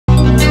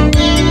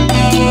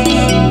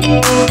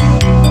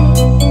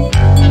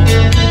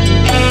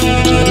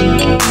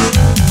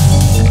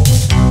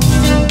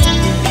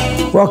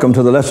Welcome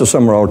to the Lesser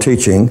Sumrall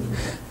teaching.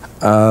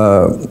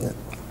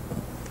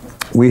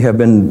 We have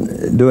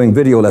been doing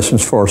video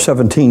lessons for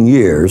 17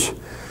 years.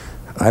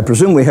 I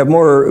presume we have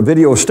more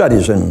video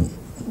studies than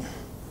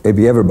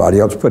maybe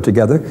everybody else put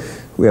together.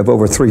 We have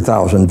over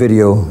 3,000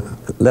 video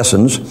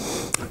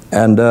lessons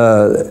and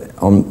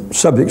on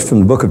subjects from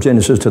the book of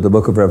Genesis to the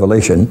book of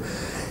Revelation.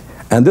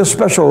 And this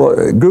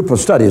special group of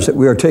studies that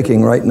we are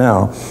taking right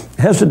now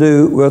has to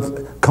do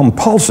with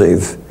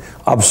compulsive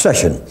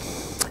obsession.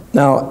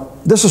 Now,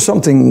 this is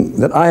something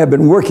that I have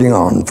been working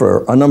on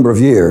for a number of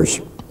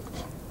years.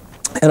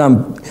 And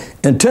I'm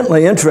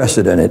intently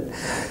interested in it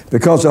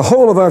because the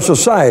whole of our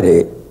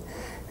society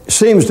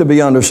seems to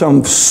be under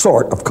some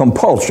sort of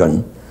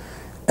compulsion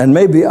and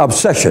maybe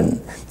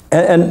obsession.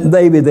 And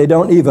maybe they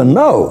don't even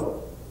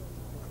know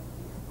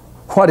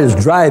what is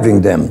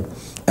driving them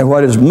and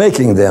what is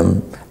making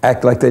them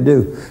act like they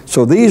do.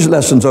 So these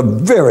lessons are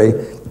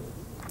very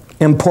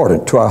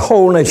important to our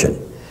whole nation.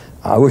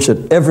 I wish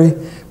that every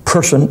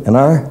person in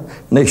our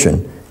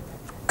nation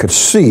could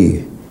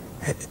see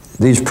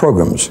these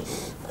programs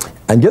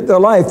and get their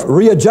life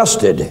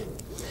readjusted,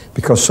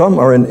 because some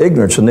are in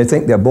ignorance and they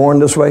think they're born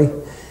this way.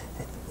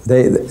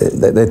 They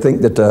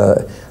think that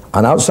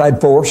an outside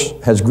force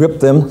has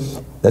gripped them,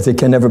 that they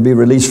can never be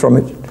released from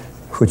it,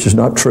 which is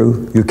not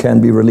true. You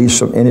can be released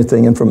from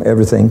anything and from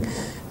everything,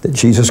 that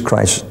Jesus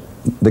Christ,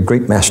 the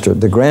great master,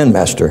 the grand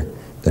master,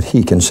 that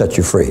he can set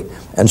you free.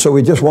 And so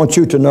we just want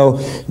you to know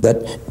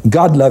that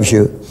God loves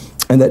you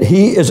and that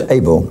he is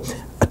able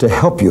to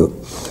help you.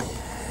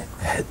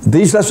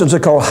 These lessons are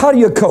called How Do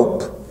You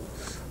Cope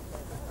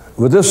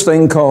with this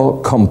thing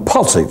called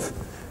compulsive,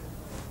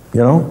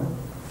 you know?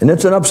 And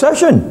it's an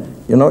obsession.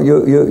 You know,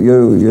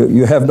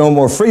 you have no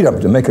more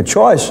freedom to make a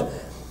choice.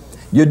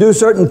 You do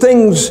certain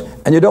things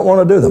and you don't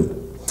want to do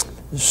them.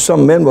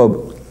 Some men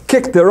will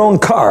kick their own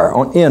car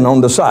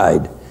on the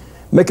side,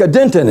 make a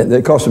dent in it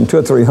that costs them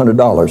 $200 or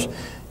 $300,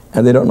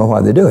 and they don't know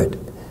why they do it.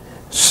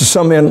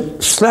 Some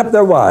men slap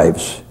their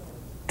wives,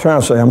 trying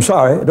to say, I'm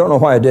sorry, I don't know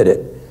why I did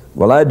it.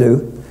 Well, I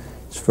do.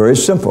 It's very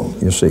simple,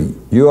 you see.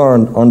 You are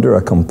under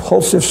a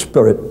compulsive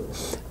spirit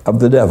of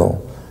the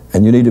devil,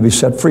 and you need to be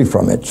set free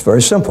from it. It's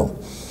very simple.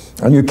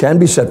 And you can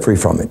be set free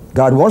from it.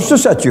 God wants to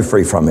set you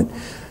free from it.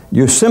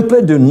 You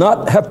simply do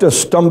not have to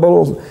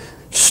stumble,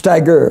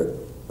 stagger,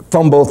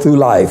 fumble through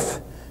life.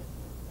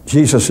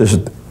 Jesus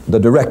is the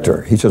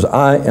director. He says,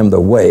 I am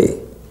the way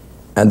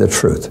and the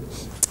truth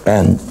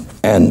and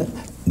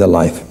the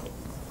life.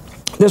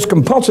 This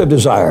compulsive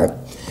desire,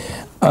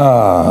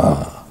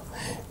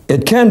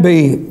 it can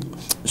be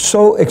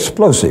so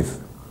explosive,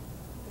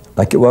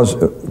 like it was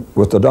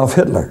with Adolf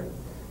Hitler.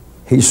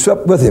 He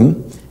swept with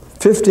him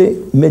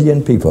 50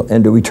 million people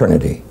into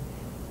eternity,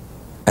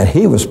 and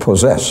he was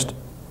possessed.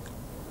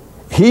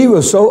 He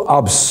was so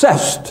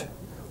obsessed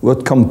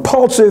with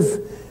compulsive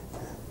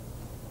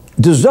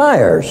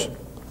desires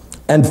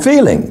and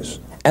feelings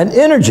and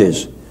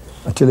energies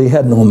until he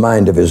had no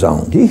mind of his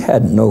own. He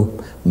had no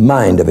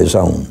mind of his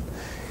own.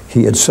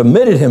 He had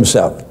submitted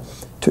himself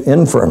to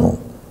infernal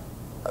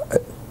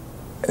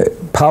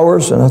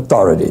powers and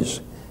authorities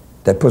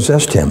that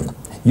possessed him.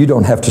 You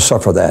don't have to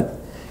suffer that.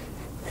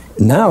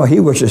 Now he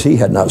wishes he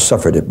had not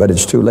suffered it, but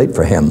it's too late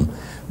for him.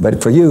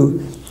 But for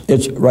you,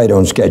 it's right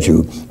on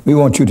schedule. We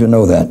want you to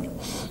know that.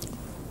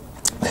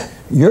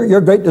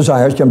 Your great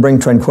desires can bring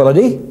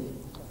tranquility.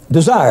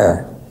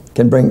 Desire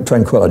can bring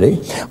tranquility.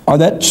 Or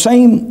that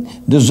same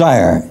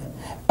desire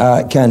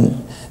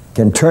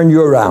can turn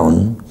you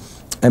around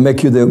and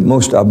make you the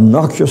most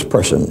obnoxious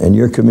person in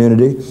your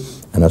community,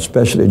 and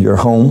especially in your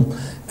home,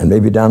 and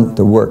maybe down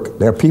to work.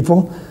 There are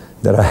people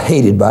that are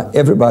hated by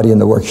everybody in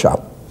the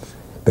workshop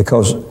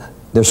because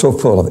they're so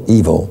full of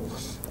evil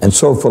and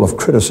so full of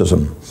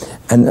criticism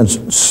and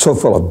so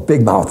full of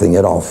big-mouthing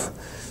it off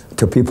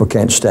till people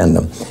can't stand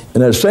them.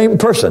 And the same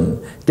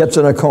person gets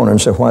in a corner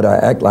and says, why do I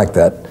act like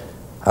that?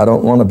 I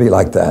don't want to be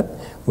like that.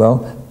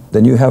 Well,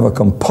 then you have a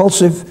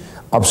compulsive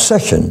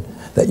obsession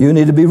that you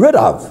need to be rid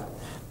of,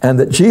 and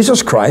that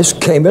Jesus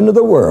Christ came into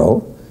the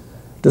world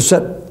to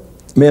set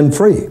men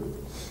free.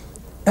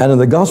 And in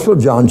the Gospel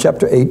of John,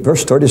 chapter 8,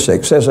 verse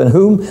 36, says, and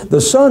whom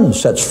the Son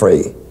sets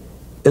free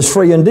is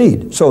free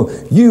indeed. So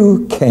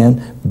you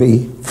can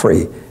be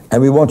free.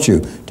 And we want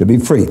you to be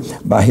free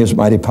by his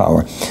mighty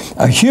power.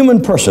 A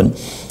human person,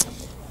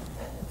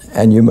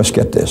 and you must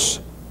get this,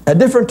 at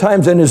different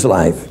times in his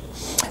life,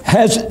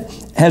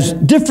 has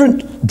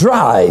different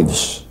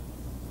drives.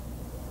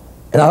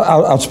 And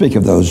I'll speak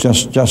of those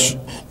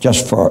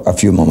just for a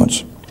few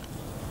moments.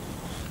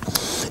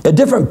 At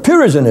different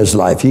periods in his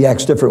life, he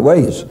acts different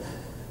ways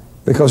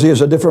because he is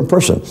a different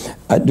person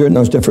during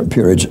those different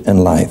periods in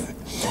life.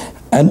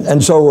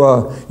 And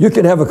so you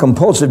can have a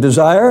compulsive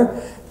desire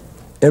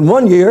in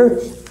one year,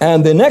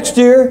 and the next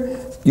year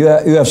you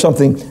have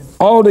something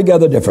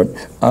altogether different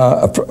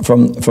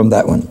from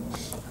that one.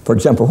 For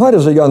example, why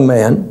does a young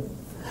man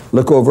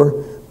look over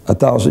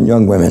 1,000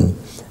 young women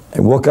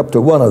and walk up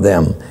to one of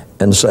them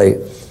and say,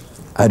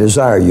 I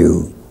desire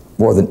you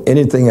more than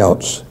anything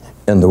else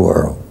in the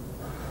world?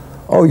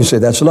 Oh, you say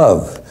that's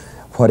love.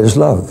 What is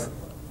love?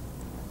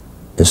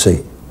 You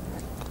see,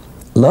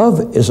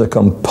 love is a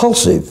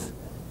compulsive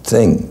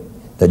thing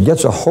that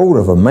gets a hold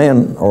of a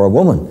man or a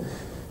woman.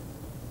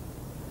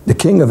 The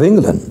King of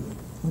England,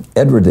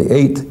 Edward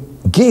VIII,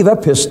 gave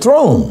up his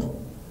throne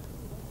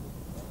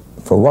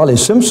for Wally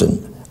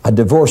Simpson, a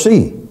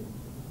divorcee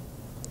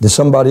that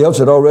somebody else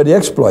had already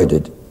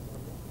exploited.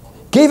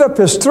 Gave up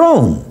his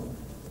throne.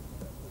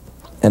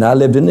 And I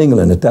lived in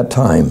England at that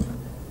time.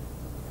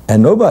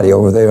 And nobody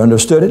over there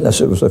understood it,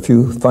 unless it was a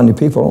few funny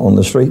people on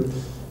the street.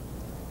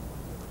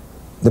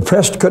 The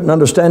press couldn't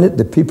understand it.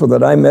 The people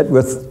that I met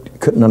with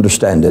couldn't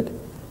understand it.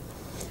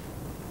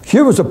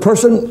 Here was a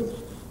person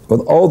with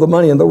all the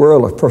money in the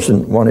world a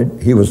person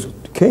wanted. He was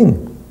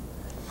king.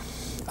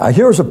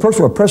 Here was a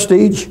person with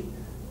prestige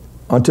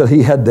until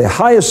he had the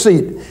highest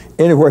seat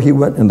anywhere he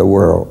went in the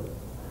world.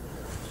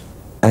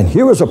 And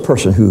here was a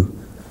person who,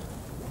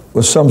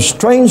 with some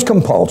strange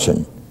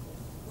compulsion,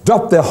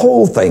 dropped the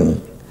whole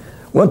thing,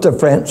 went to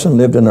France and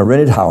lived in a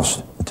rented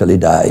house until he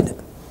died.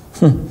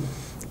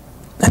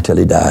 Until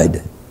he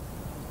died.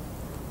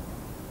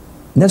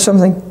 Isn't that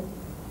something?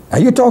 Now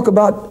you talk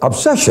about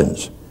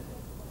obsessions.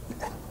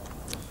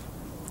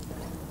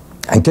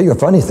 I can tell you a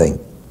funny thing.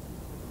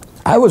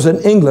 I was in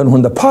England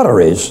when the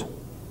Potteries,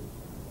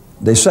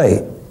 they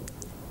say,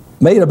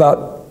 made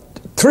about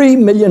 3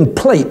 million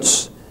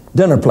plates,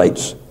 dinner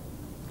plates,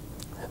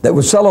 that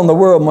would sell on the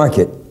world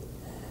market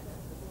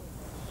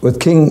with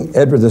King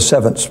Edward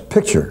VII's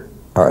picture,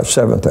 or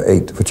 7th or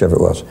 8th, whichever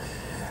it was,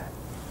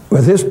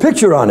 with his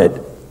picture on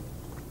it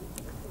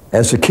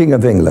as the King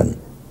of England.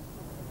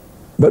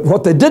 But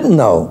what they didn't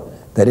know,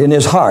 that in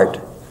his heart,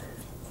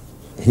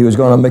 he was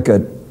going to make a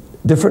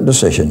different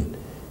decision.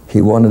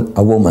 He wanted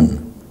a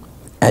woman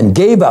and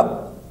gave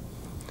up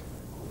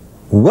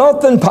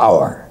wealth and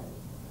power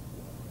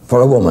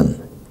for a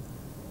woman.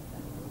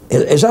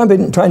 As I've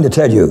been trying to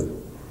tell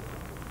you,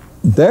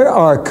 there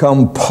are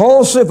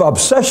compulsive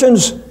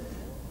obsessions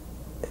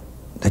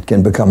that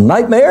can become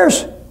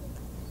nightmares,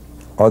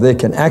 or they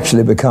can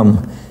actually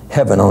become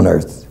heaven on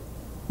earth.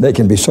 They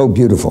can be so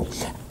beautiful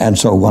and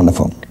so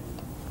wonderful.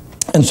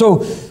 And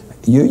so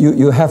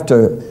you have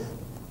to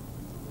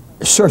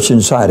search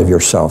inside of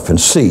yourself and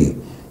see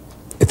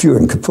if you're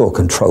in full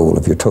control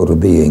of your total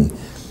being,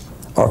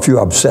 or if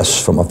you're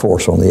obsessed from a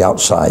force on the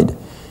outside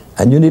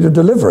and you need a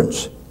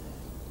deliverance.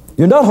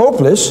 You're not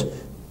hopeless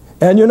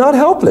and you're not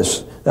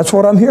helpless. That's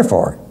what I'm here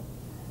for.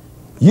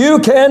 You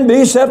can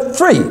be set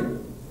free.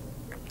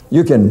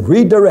 You can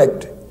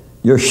redirect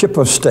your ship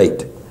of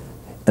state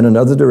in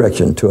another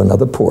direction to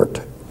another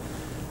port.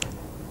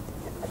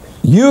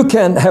 You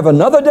can have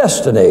another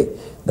destiny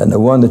than the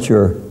one that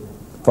you're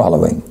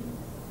following.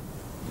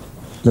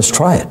 Let's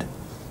try it.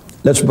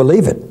 Let's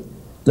believe it.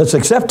 Let's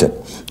accept it.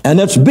 And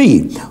let's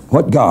be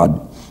what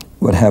God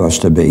would have us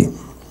to be.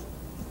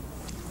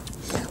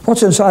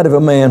 What's inside of a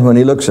man when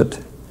he looks at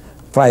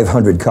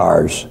 500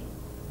 cars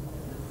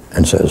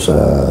and says,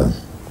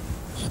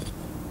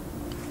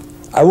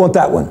 I want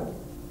that one.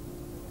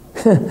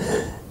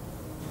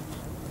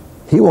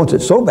 He wants it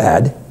so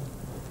bad,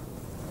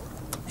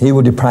 he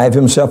will deprive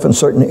himself in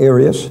certain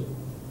areas.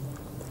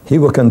 He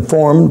will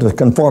conform to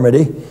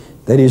conformity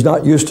that he's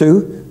not used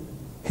to.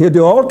 He'll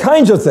do all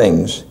kinds of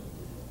things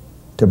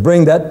to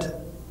bring that,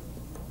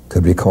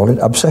 could we call it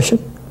obsession?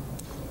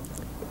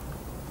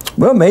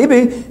 Well,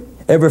 maybe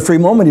every free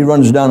moment he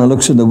runs down and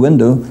looks in the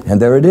window,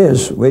 and there it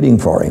is, waiting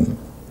for him.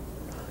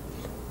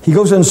 He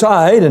goes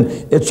inside, and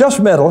it's just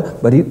metal,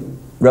 but he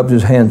rubs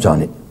his hands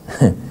on it.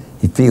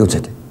 He feels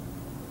it.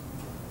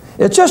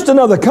 It's just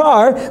another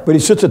car, but he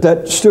sits at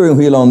that steering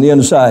wheel on the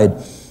inside,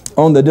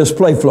 on the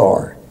display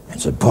floor,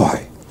 and said,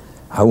 boy,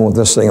 I want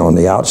this thing on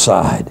the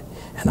outside,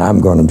 and I'm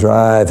going to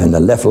drive in the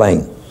left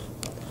lane.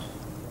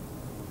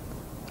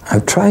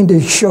 I'm trying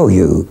to show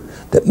you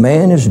that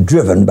man is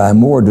driven by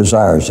more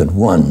desires than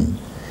one.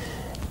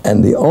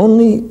 And the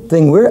only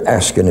thing we're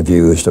asking of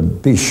you is to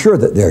be sure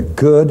that they're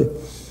good,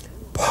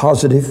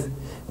 positive,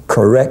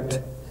 correct,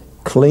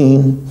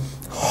 clean,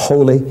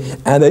 holy,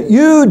 and that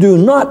you do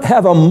not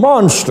have a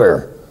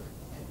monster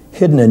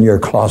hidden in your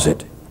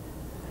closet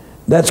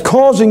that's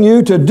causing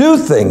you to do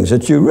things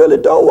that you really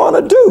don't want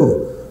to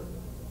do.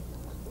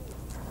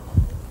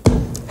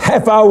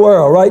 Half our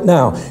world right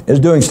now is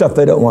doing stuff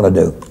they don't want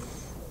to do.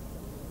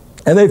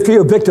 And they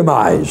feel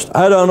victimized.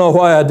 I don't know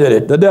why I did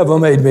it. The devil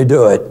made me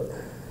do it.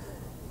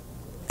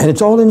 And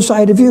it's all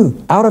inside of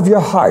you, out of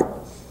your heart.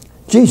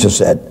 Jesus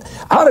said,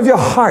 out of your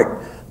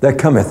heart there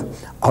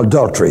cometh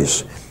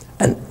adulteries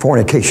and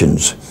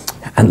fornications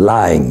and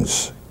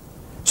lyings.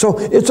 So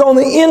it's on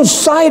the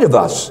inside of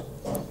us.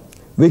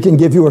 We can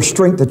give you a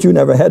strength that you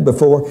never had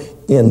before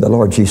in the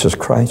Lord Jesus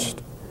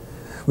Christ.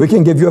 We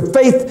can give you a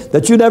faith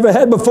that you never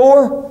had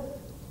before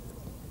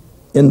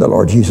in the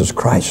Lord Jesus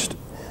Christ.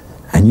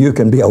 And you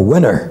can be a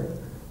winner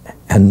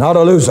and not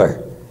a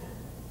loser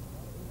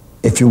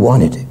if you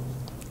want it,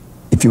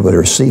 if you will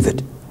receive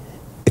it,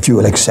 if you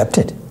will accept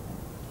it.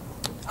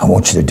 I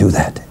want you to do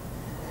that.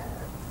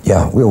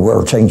 Yeah, we're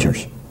world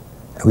changers.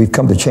 And we've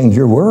come to change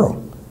your world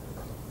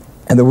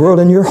and the world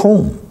in your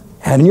home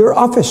and in your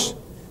office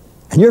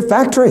and your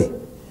factory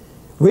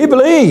We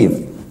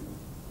believe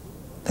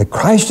that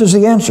Christ is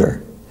the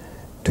answer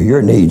to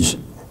your needs,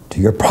 to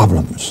your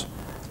problems,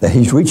 that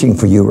He's reaching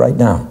for you right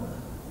now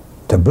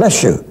to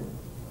bless you,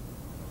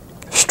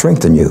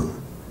 strengthen you,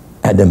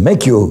 and to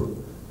make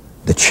you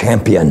the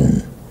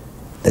champion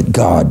that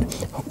God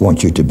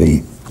wants you to be.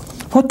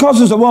 What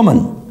causes a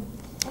woman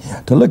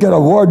to look at a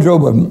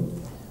wardrobe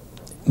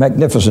of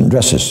magnificent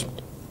dresses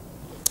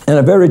in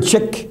a very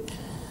chic,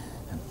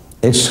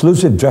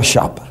 exclusive dress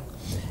shop,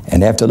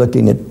 and after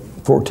looking at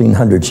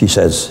 1,400, she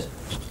says,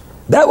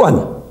 that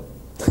one,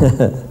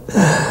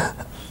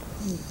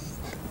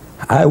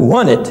 I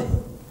want it,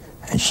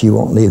 and she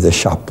won't leave the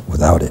shop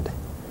without it.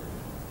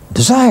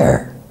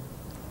 Desire.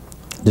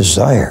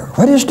 Desire.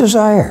 What is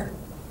desire?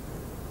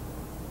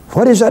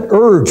 What is that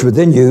urge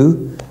within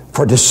you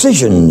for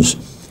decisions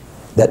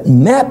that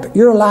map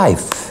your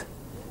life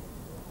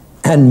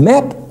and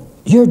map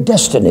your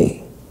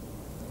destiny?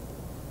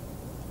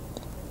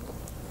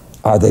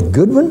 Are they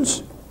good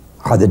ones?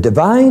 Are they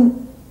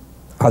divine?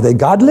 Are they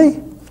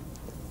godly?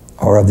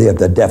 Or are they of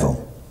the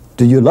devil?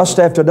 Do you lust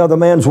after another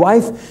man's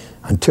wife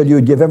until you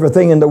give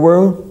everything in the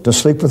world to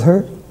sleep with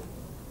her?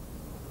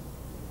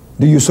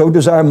 Do you so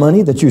desire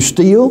money that you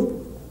steal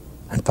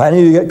and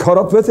finally you get caught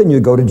up with it and you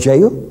go to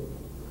jail?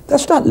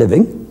 That's not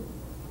living.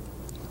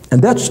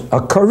 And that's a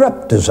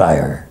corrupt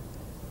desire.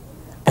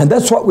 And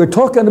that's what we're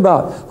talking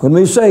about when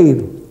we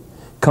say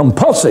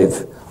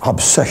compulsive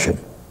obsession.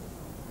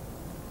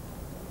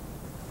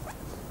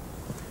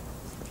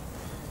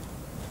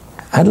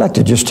 I'd like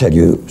to just tell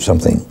you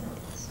something.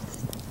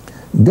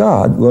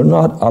 God will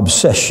not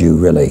obsess you,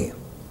 really.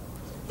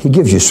 He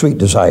gives you sweet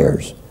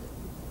desires.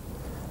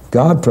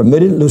 God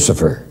permitted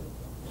Lucifer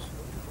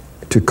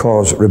to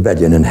cause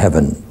rebellion in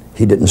heaven.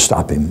 He didn't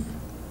stop him.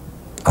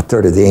 A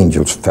third of the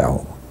angels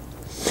fell.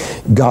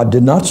 God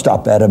did not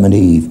stop Adam and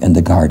Eve in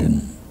the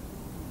garden.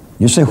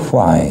 You say,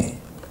 why?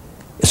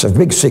 It's a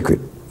big secret.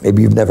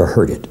 Maybe you've never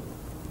heard it.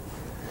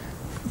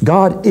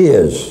 God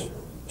is,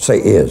 say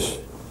is.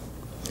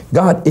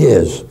 God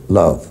is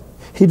love.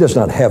 He does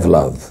not have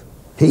love.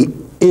 He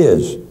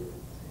is.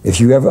 If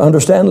you ever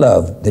understand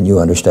love, then you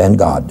understand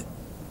God.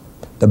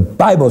 The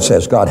Bible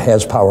says God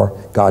has power,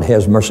 God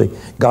has mercy,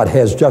 God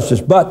has justice,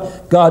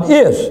 but God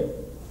is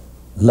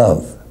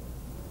love.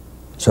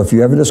 So if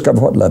you ever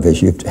discover what love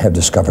is, you have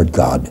discovered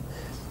God.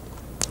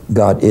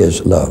 God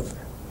is love.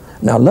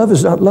 Now, love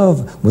is not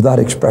love without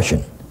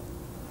expression.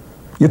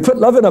 You put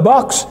love in a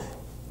box,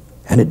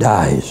 and it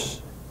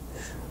dies.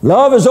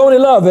 Love is only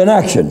love in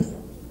action.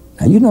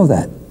 Now, you know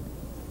that.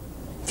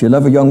 If you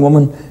love a young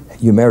woman,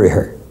 you marry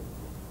her.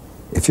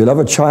 If you love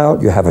a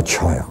child, you have a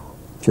child.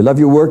 If you love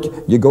your work,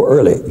 you go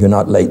early. You're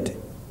not late.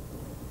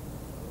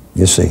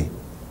 You see,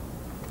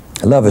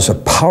 love is a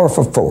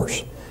powerful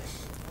force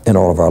in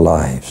all of our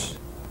lives.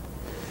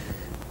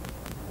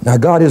 Now,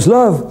 God is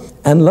love,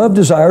 and love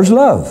desires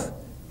love.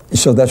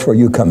 So that's where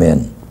you come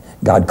in.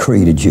 God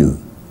created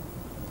you.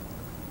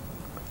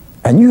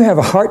 And you have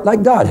a heart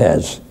like God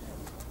has.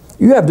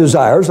 You have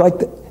desires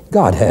like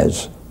God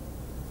has.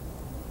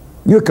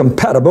 You're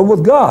compatible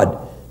with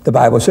God. The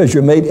Bible says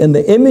you're made in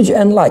the image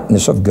and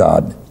likeness of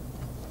God.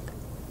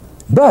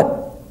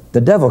 But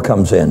the devil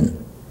comes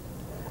in,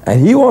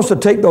 and he wants to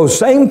take those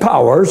same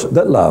powers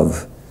that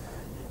love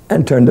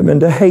and turn them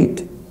into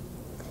hate.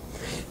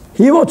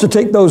 He wants to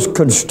take those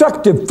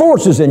constructive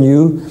forces in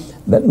you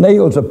that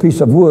nails a piece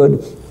of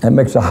wood and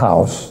makes a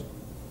house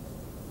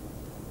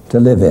to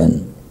live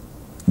in,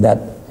 that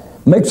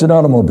makes an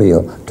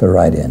automobile to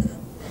ride in,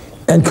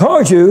 and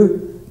cause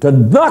you to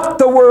knock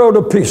the world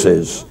to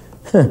pieces.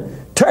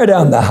 Tear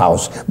down the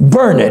house,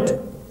 burn it.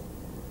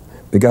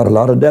 We got a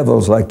lot of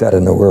devils like that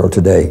in the world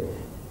today,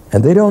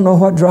 and they don't know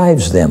what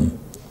drives them.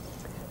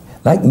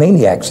 Like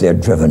maniacs, they're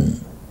driven.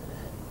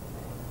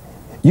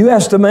 You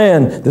ask the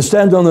man that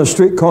stands on the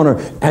street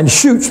corner and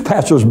shoots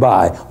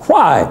passers-by.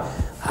 Why?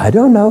 I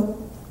don't know.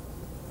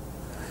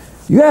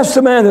 You ask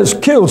the man that's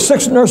killed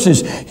 6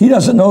 nurses, he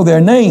doesn't know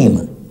their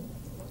name.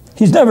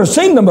 He's never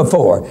seen them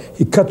before.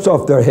 He cuts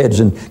off their heads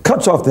and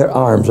cuts off their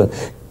arms and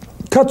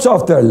cuts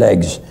off their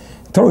legs,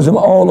 throws them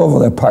all over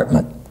the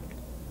apartment.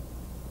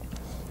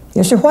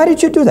 You say, why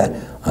did you do that?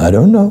 I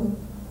don't know.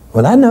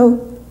 Well, I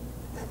know.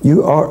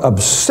 You are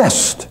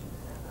obsessed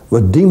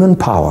with demon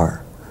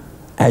power,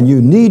 and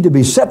you need to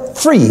be set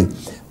free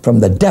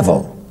from the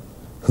devil,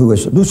 who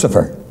is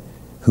Lucifer,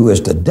 who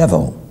is the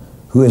devil,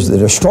 who is the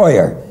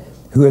destroyer,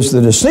 who is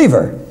the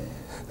deceiver,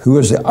 who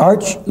is the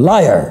arch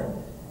liar.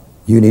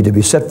 You need to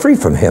be set free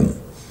from him,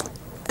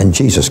 and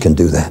Jesus can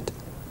do that.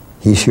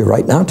 He's here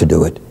right now to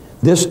do it.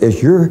 This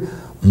is your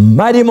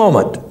mighty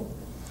moment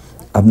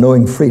of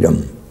knowing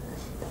freedom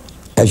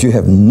as you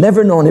have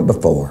never known it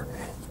before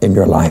in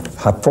your life.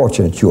 How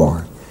fortunate you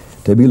are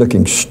to be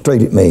looking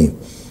straight at me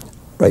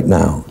right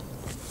now.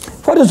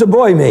 What does a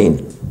boy mean?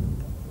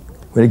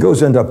 When he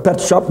goes into a pet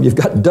shop, you've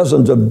got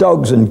dozens of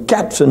dogs and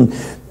cats and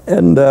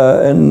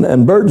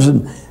birds,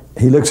 and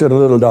he looks at a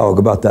little dog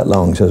about that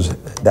long and says,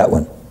 that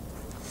one.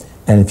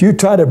 And if you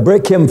try to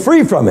break him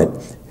free from it,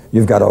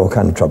 you've got all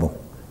kind of trouble.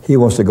 He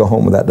wants to go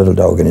home with that little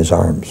dog in his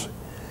arms.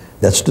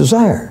 That's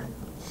desire.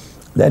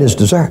 That is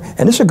desire.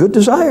 And it's a good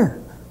desire,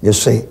 you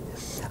see.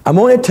 I'm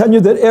only telling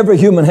you that every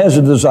human has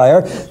a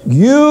desire.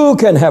 You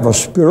can have a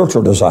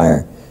spiritual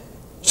desire.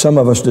 Some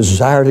of us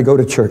desire to go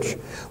to church.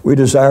 We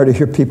desire to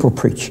hear people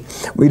preach.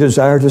 We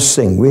desire to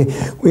sing.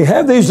 We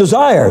have these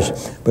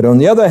desires. But on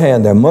the other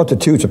hand, there are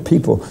multitudes of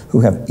people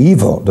who have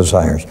evil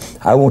desires.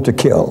 I want to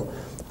kill.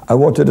 I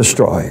want to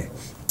destroy.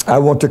 I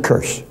want to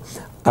curse.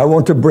 I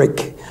want to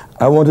break.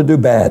 I want to do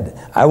bad.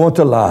 I want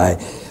to lie.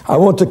 I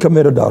want to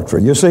commit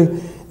adultery. You see,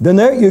 then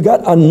there you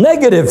got a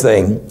negative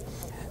thing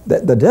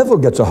that the devil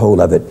gets a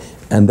hold of it.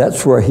 And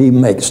that's where he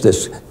makes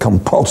this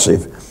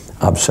compulsive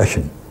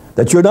obsession.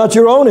 That you're not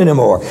your own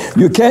anymore.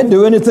 You can't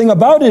do anything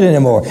about it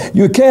anymore.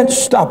 You can't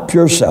stop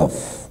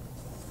yourself.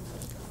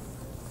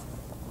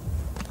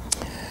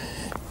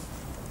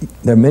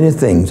 There are many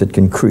things that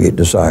can create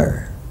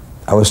desire.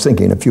 I was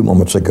thinking a few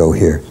moments ago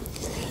here.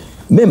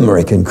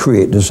 Memory can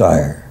create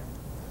desire.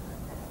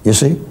 You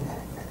see?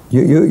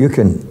 You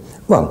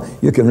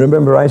can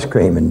remember ice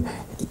cream and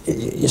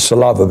your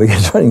saliva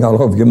begins running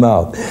all over your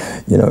mouth.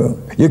 You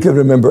know, you can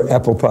remember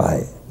apple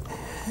pie.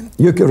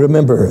 You can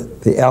remember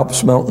the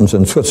Alps mountains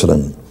in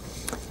Switzerland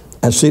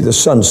and see the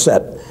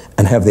sunset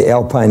and have the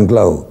alpine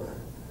glow.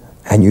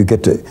 And you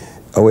get to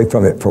away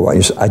from it for a while.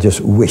 You say, I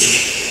just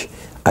wish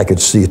I could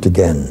see it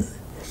again.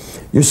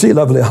 You see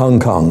lovely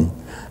Hong Kong.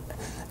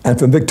 And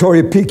from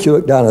Victoria Peak, you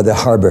look down at the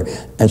harbor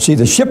and see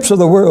the ships of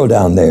the world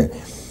down there.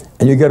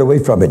 And you get away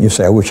from it and you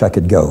say, I wish I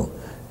could go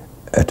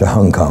to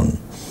Hong Kong.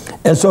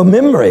 And so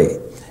memory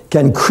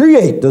can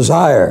create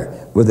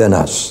desire within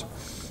us.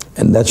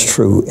 And that's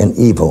true in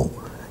evil.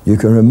 You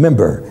can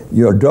remember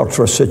your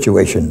adulterous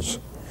situations.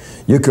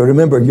 You can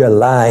remember your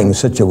lying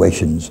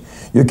situations.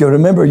 You can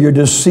remember your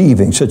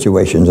deceiving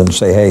situations and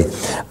say,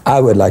 hey,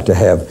 I would like to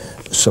have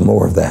some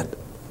more of that.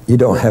 You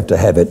don't have to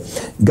have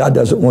it. God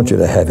doesn't want you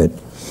to have it.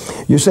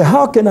 You say,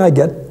 how can I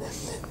get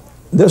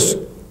this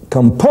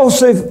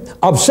compulsive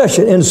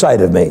obsession inside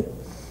of me?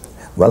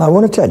 Well, I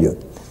want to tell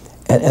you,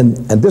 and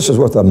this is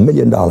worth $1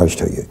 million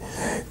to you.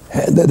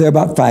 There are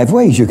about 5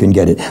 ways you can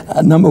get it.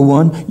 Number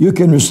one, you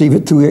can receive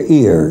it through your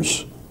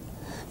ears.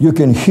 You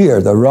can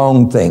hear the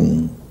wrong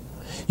thing.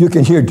 You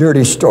can hear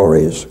dirty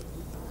stories.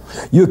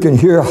 You can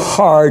hear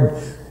hard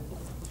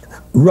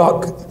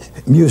rock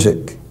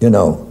music, you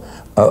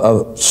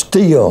know,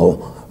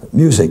 steel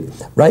music,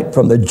 right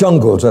from the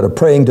jungles that are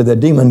praying to the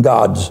demon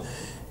gods.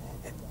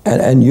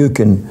 And you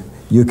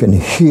can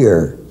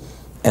hear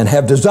and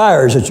have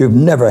desires that you've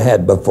never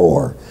had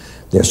before.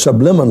 They're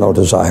subliminal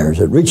desires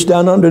that reach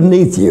down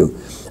underneath you,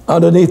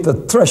 underneath the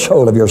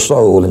threshold of your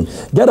soul and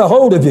get a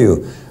hold of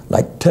you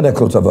like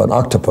tentacles of an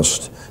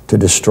octopus to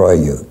destroy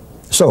you.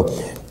 So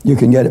you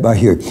can get it by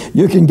hearing.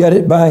 You can get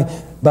it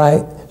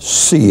by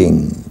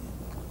seeing.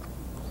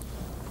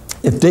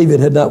 If David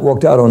had not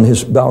walked out on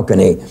his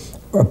balcony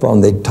up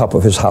on the top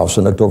of his house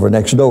and looked over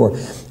next door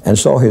and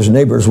saw his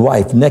neighbor's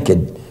wife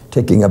naked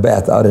taking a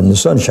bath out in the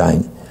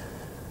sunshine,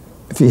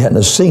 if he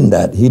hadn't seen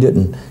that, he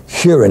didn't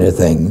hear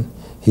anything.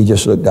 He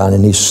just looked down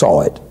and he saw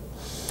it.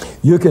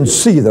 You can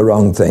see the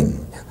wrong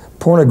thing.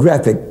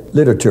 Pornographic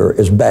literature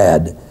is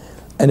bad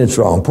and it's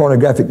wrong.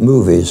 Pornographic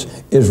movies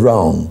is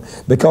wrong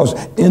because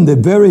in the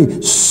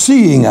very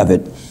seeing of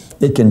it,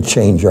 it can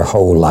change your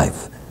whole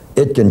life.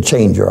 It can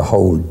change your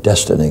whole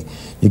destiny.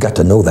 You got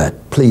to know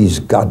that. Please,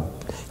 God,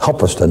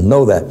 help us to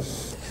know that.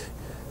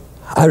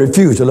 I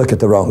refuse to look at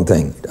the wrong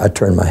thing. I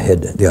turn my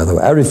head the other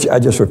way. I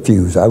just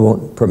refuse. I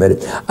won't permit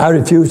it. I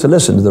refuse to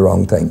listen to the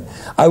wrong thing.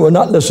 I will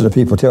not listen to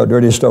people tell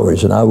dirty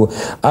stories, and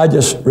I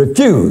just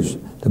refuse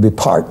to be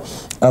part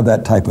of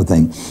that type of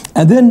thing.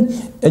 And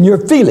then in your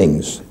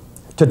feelings,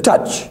 to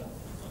touch.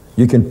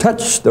 You can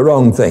touch the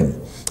wrong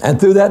thing. And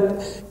through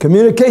that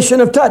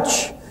communication of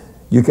touch,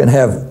 you can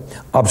have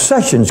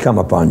obsessions come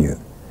upon you.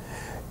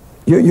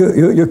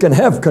 You can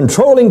have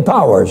controlling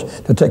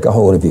powers to take a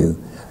hold of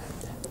you.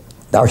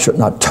 Thou shalt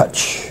not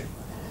touch.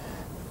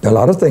 There are a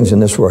lot of things in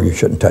this world you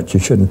shouldn't touch. You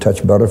shouldn't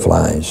touch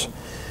butterflies.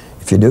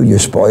 If you do, you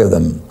spoil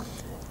them.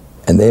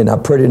 And they're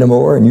not pretty no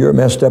more, and you're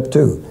messed up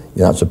too.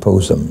 You're not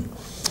supposed to them.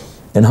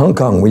 In Hong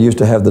Kong, we used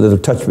to have the little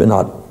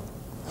touch-me-not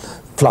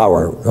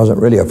flower. It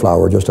wasn't really a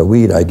flower, just a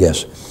weed, I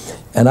guess.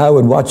 And I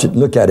would watch it,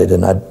 look at it,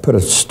 and I'd put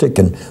a stick,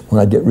 and when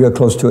I'd get real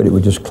close to it, it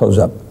would just close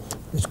up.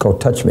 It's called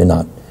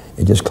touch-me-not.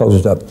 It just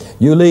closes up.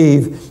 You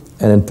leave,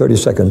 and in 30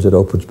 seconds, it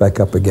opens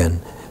back up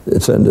again.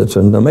 It's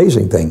an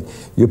amazing thing.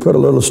 You put a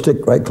little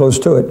stick right close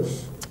to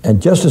it, and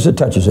just as it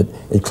touches it,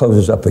 it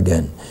closes up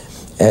again.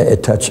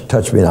 It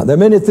touched me not. There are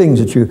many things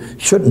that you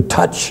shouldn't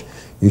touch.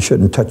 You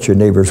shouldn't touch your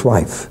neighbor's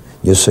wife,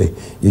 you see.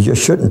 You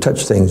just shouldn't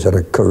touch things that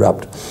are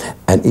corrupt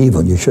and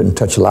evil. You shouldn't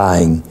touch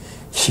lying.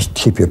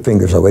 Keep your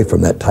fingers away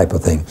from that type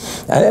of thing.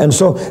 And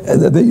so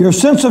your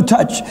sense of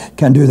touch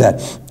can do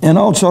that. And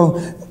also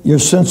your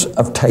sense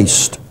of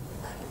taste.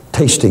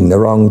 Tasting the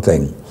wrong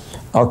thing.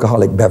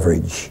 Alcoholic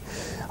beverage.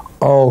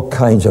 All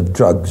kinds of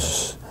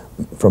drugs,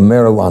 from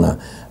marijuana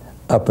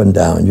up and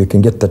down. You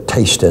can get the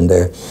taste in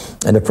there.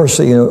 And the first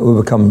thing you know, it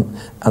will become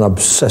an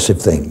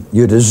obsessive thing.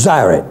 You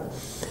desire it.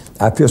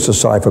 I feel so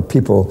sorry for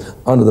people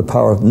under the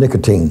power of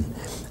nicotine.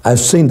 I've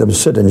seen them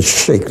sit and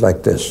shake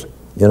like this,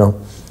 you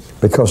know,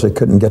 because they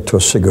couldn't get to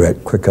a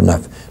cigarette quick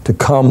enough to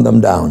calm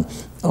them down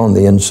on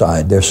the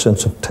inside, their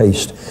sense of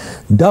taste,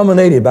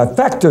 dominated by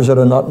factors that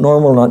are not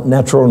normal, not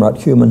natural, not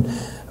human,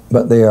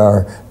 but they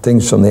are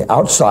things from the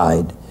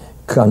outside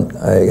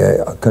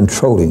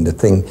controlling the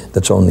thing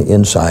that's on the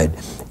inside.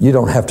 You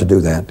don't have to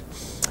do that.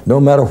 No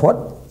matter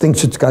what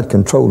thinks it's got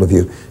control of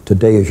you,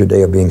 today is your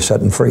day of being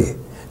set and free.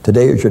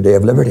 Today is your day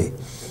of liberty.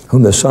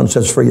 Whom the Son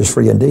sets free is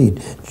free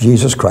indeed.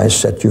 Jesus Christ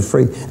set you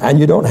free, and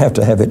you don't have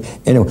to have it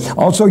anyway.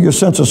 Also, your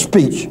sense of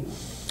speech.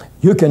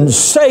 You can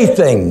say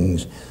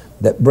things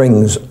that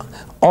brings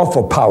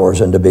awful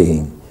powers into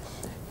being.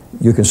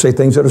 You can say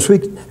things that are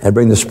sweet and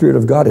bring the Spirit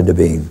of God into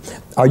being.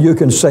 Or you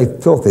can say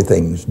filthy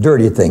things,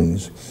 dirty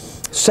things,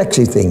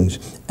 sexy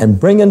things, and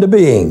bring into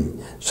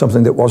being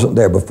something that wasn't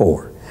there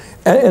before.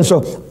 And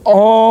so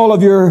all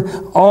of your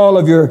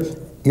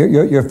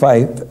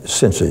five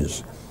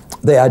senses,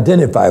 they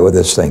identify with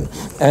this thing.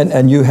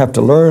 And you have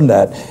to learn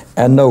that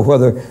and know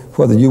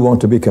whether you want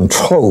to be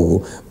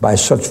controlled by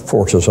such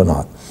forces or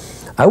not.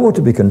 I want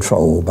to be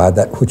controlled by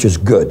that which is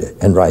good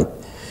and right.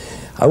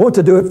 I want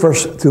to do it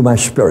first through my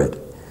spirit.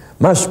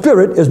 My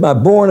spirit is my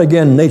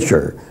born-again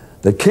nature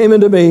that came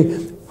into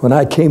me when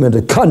I came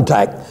into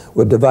contact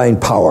with divine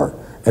power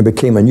and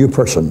became a new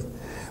person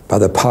by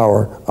the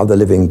power of the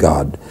living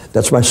God.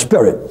 That's my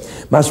spirit.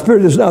 My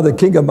spirit is now the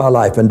king of my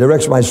life and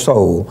directs my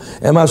soul.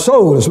 And my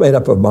soul is made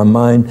up of my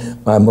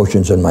mind, my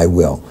emotions, and my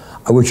will.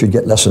 I wish you'd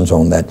get lessons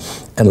on that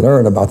and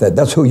learn about that.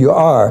 That's who you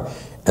are,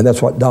 and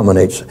that's what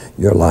dominates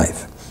your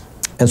life.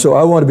 And so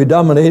I want to be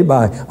dominated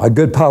by a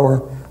good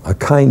power, a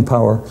kind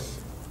power,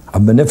 a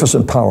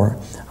beneficent power,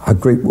 a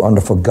great,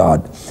 wonderful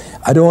God.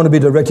 I don't want to be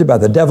directed by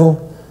the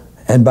devil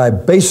and by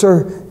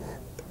baser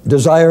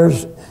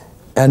desires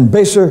and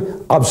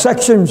baser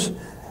obsessions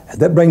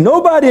that bring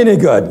nobody any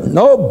good.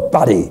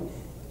 Nobody.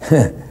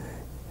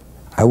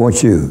 I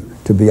want you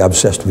to be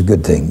obsessed with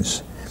good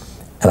things.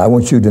 And I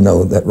want you to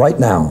know that right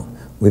now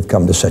we've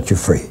come to set you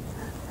free.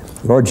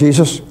 Lord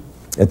Jesus,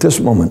 at this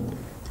moment,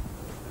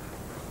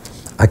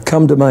 I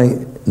come to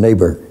my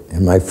neighbor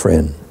and my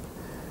friend,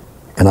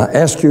 and I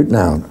ask you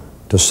now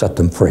to set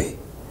them free.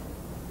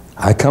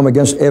 I come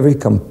against every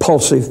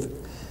compulsive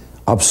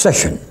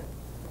obsession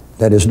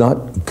that is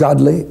not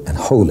godly and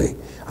holy.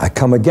 I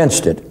come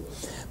against it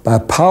by a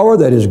power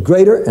that is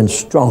greater and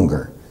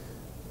stronger.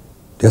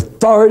 The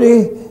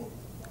authority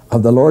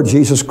of the Lord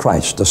Jesus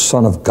Christ, the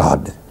Son of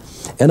God.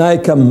 And I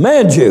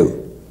command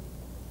you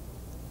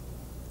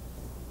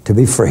to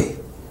be free.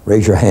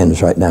 Raise your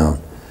hands right now.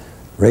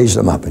 Raise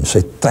them up and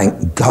say,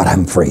 thank God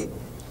I'm free.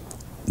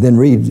 Then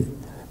read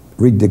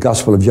the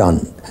Gospel of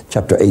John,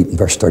 chapter 8 and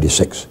verse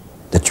 36.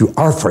 That you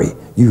are free.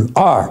 You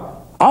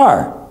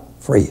are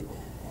free.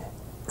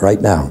 Right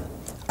now,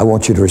 I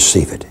want you to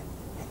receive it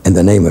in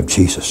the name of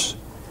Jesus.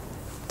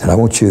 And I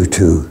want you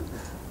to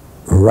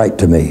write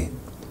to me.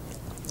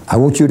 I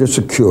want you to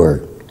secure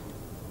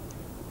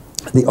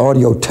the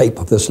audio tape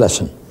of this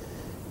lesson.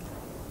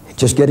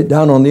 Just get it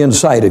down on the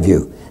inside of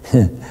you.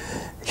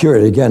 Hear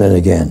it again and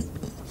again.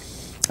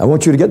 I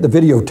want you to get the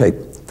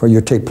videotape for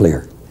your tape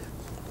player.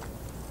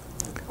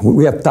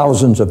 We have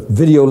thousands of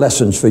video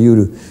lessons for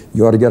you.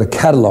 You ought to get a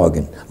catalog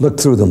and look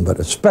through them, but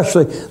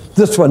especially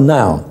this one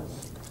now.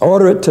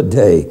 Order it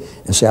today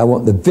and say, I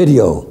want the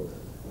video.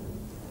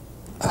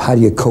 How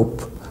do you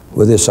cope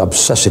with this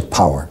obsessive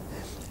power?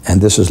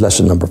 And this is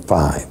lesson number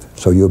 5,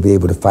 so you'll be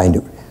able to find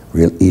it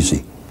real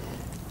easy.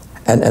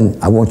 And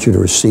I want you to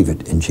receive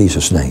it in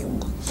Jesus'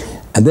 name.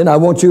 And then I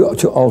want you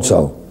to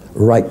also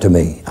write to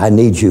me. I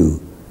need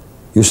you.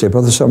 You say,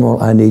 Brother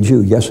Sumrall, I need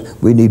you. Yes,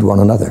 we need one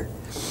another.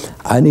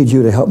 I need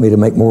you to help me to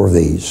make more of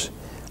these.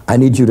 I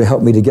need you to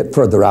help me to get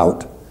further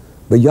out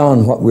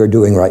beyond what we're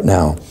doing right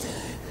now.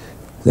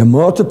 There are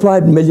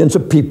multiplied millions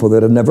of people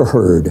that have never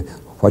heard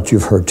what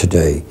you've heard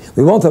today.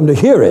 We want them to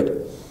hear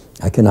it.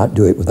 I cannot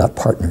do it without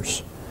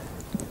partners.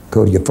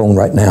 Go to your phone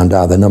right now and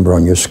dial the number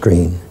on your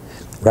screen.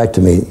 Write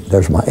to me,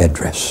 there's my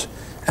address.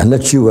 And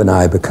let you and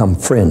I become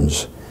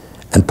friends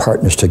and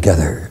partners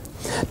together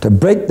to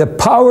break the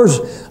powers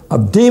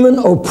of demon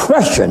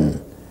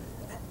oppression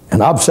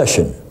and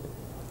obsession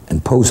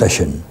and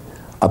possession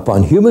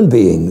upon human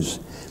beings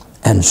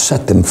and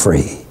set them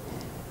free,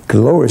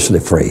 gloriously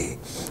free.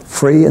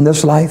 Free in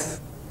this life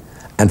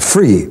and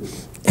free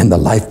in the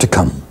life to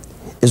come.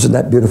 Isn't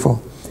that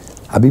beautiful?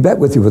 I'll be back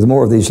with you with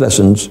more of these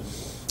lessons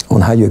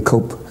on how you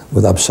cope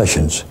with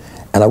obsessions.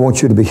 And I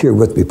want you to be here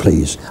with me,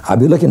 please. I'll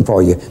be looking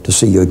for you to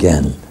see you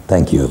again.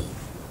 Thank you.